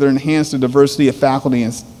to further enhance the diversity of faculty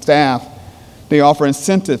and staff. They offer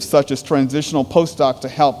incentives such as transitional postdocs to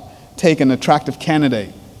help take an attractive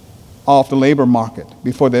candidate off the labor market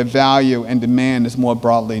before their value and demand is more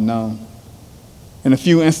broadly known. In a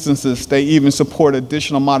few instances, they even support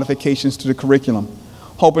additional modifications to the curriculum,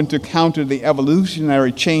 hoping to counter the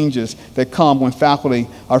evolutionary changes that come when faculty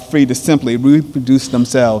are free to simply reproduce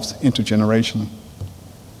themselves intergenerationally.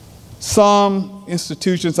 Some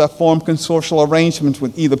institutions have formed consortial arrangements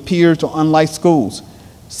with either peers or unlicensed schools,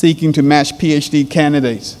 seeking to match PhD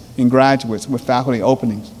candidates and graduates with faculty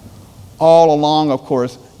openings. All along, of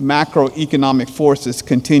course, macroeconomic forces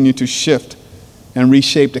continue to shift and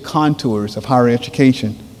reshape the contours of higher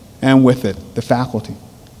education, and with it, the faculty.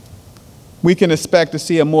 We can expect to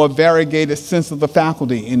see a more variegated sense of the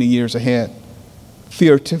faculty in the years ahead.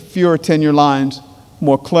 Fewer tenure lines,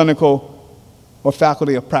 more clinical or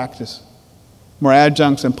faculty of practice, more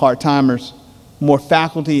adjuncts and part-timers, more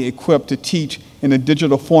faculty equipped to teach in a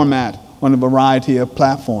digital format on a variety of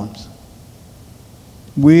platforms.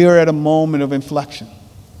 We are at a moment of inflection.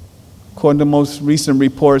 According to most recent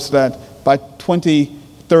reports, that by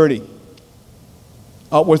 2030,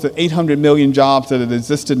 upwards of 800 million jobs that had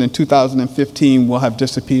existed in 2015 will have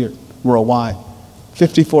disappeared worldwide.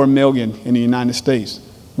 54 million in the United States,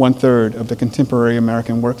 1/3 of the contemporary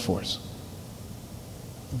American workforce.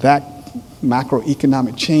 That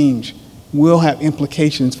macroeconomic change will have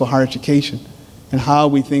implications for higher education and how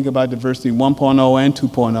we think about diversity 1.0 and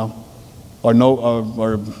 2.0, or no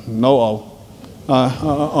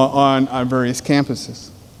on our various campuses.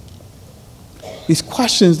 These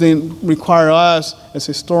questions then require us as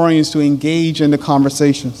historians to engage in the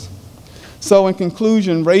conversations. So in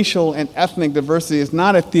conclusion, racial and ethnic diversity is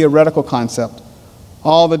not a theoretical concept.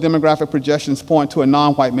 All the demographic projections point to a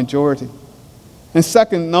non-white majority. And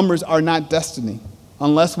second, numbers are not destiny.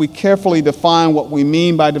 Unless we carefully define what we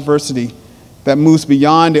mean by diversity that moves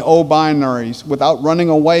beyond the old binaries without running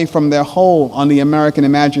away from their hold on the American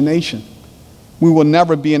imagination, we will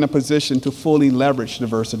never be in a position to fully leverage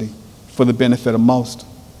diversity for the benefit of most.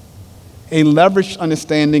 A leveraged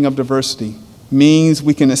understanding of diversity means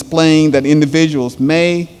we can explain that individuals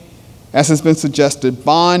may, as has been suggested,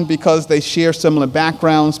 bond because they share similar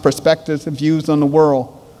backgrounds, perspectives, and views on the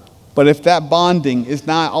world. But if that bonding is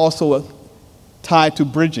not also tied to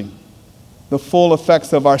bridging, the full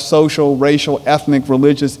effects of our social, racial, ethnic,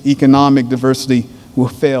 religious, economic diversity will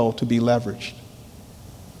fail to be leveraged.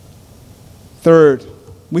 Third,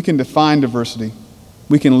 we can define diversity.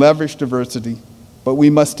 We can leverage diversity, but we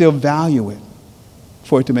must still value it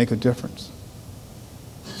for it to make a difference.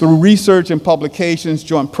 Through research and publications,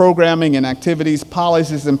 joint programming and activities,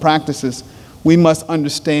 policies and practices, we must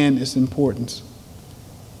understand its importance.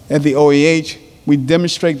 At the OAH, we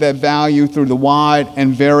demonstrate that value through the wide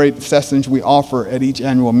and varied sessions we offer at each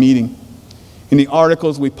annual meeting. In the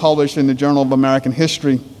articles we publish in the Journal of American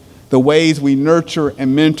History, the ways we nurture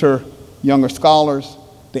and mentor younger scholars,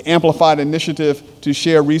 the amplified initiative to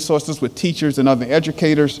share resources with teachers and other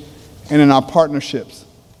educators, and in our partnerships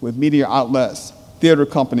with media outlets, theater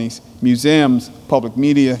companies, museums, public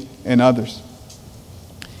media, and others.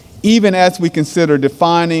 Even as we consider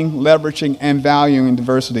defining, leveraging, and valuing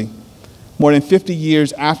diversity, more than 50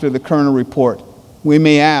 years after the Kerner report, we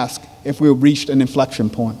may ask if we've reached an inflection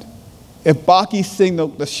point. If Bakke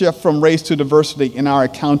signaled the shift from race to diversity in our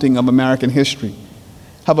accounting of American history,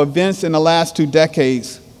 have events in the last 2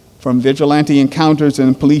 decades, from vigilante encounters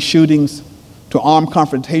and police shootings to armed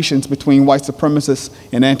confrontations between white supremacists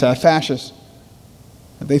and anti-fascists,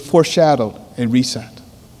 they foreshadowed a reset.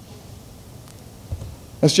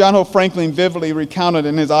 As John Hope Franklin vividly recounted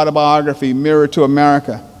in his autobiography, Mirror to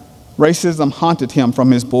America, racism haunted him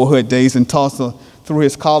from his boyhood days in Tulsa through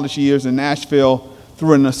his college years in Nashville,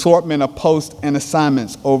 through an assortment of posts and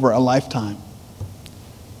assignments over a lifetime.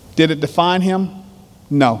 Did it define him?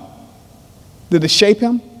 No. Did it shape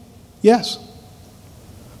him? Yes.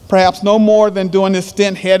 Perhaps no more than during his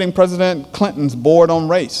stint heading President Clinton's Board on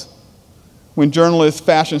Race, when journalists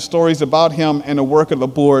fashioned stories about him and the work of the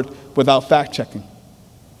board without fact-checking.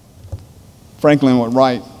 Franklin was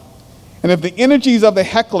right. And if the energies of the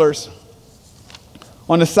hecklers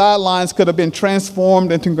on the sidelines could have been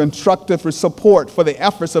transformed into constructive support for the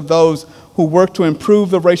efforts of those who work to improve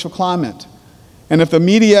the racial climate, and if the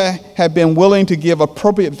media had been willing to give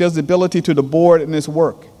appropriate visibility to the board and its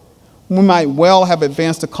work, we might well have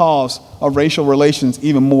advanced the cause of racial relations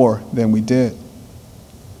even more than we did.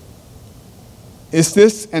 Is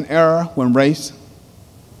this an era when race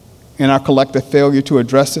and our collective failure to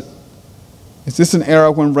address it? Is this an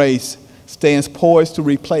era when race stands poised to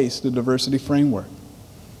replace the diversity framework?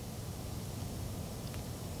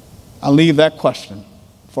 I'll leave that question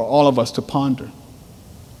for all of us to ponder.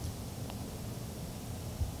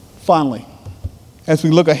 Finally, as we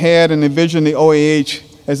look ahead and envision the OAH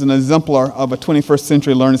as an exemplar of a 21st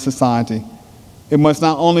century learning society, it must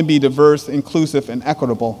not only be diverse, inclusive, and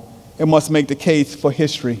equitable, it must make the case for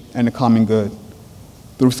history and the common good.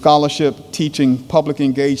 Through scholarship, teaching, public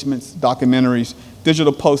engagements, documentaries,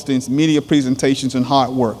 digital postings, media presentations, and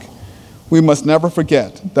hard work, we must never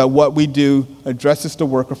forget that what we do addresses the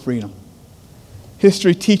work of freedom.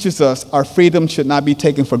 History teaches us our freedom should not be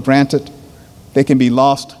taken for granted. They can be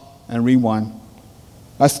lost and re-won.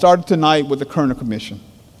 I started tonight with the Kerner Commission.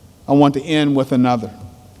 I want to end with another.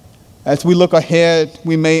 As we look ahead,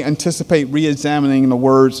 we may anticipate re-examining the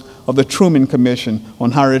words of the Truman Commission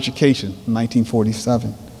on Higher Education in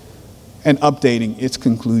 1947 and updating its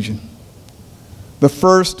conclusion. The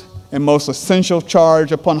first and most essential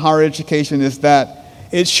charge upon higher education is that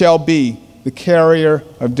it shall be the carrier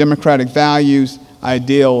of democratic values,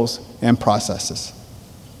 ideals, and processes.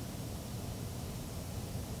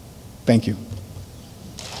 Thank you.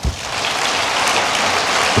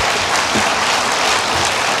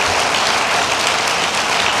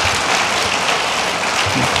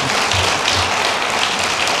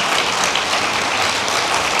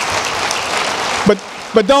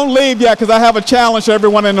 But don't leave yet, because I have a challenge to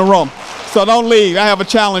everyone in the room. So don't leave. I have a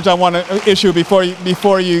challenge I want to issue before you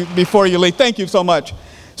leave. Thank you so much.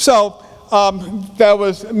 So there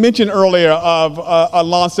was mentioned earlier of a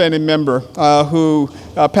longstanding member who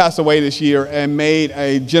passed away this year and made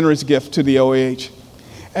a generous gift to the OAH.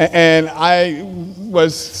 And I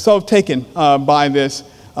was so taken by this.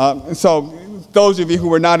 So those of you who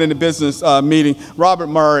were not in the business meeting, Robert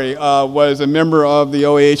Murray was a member of the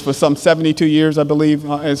OAH for some 72 years, I believe,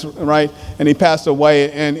 is right? And he passed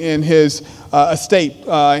away, and in his estate,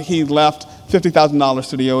 he left $50,000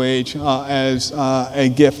 to the OAH as a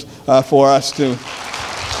gift for us to.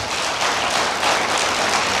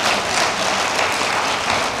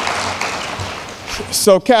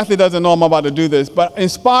 So Kathy doesn't know I'm about to do this, but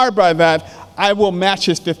inspired by that, I will match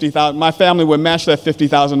his $50,000. My family would match that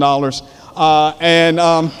 $50,000.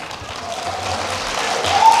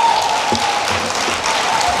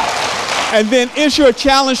 And then issue a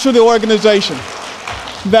challenge to the organization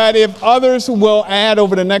that if others will add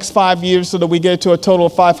over the next 5 years so that we get to a total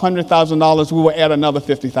of $500,000, we will add another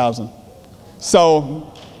 $50,000.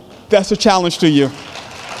 So that's a challenge to you.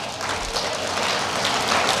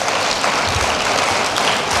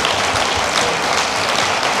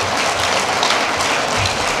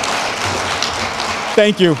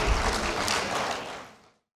 Thank you.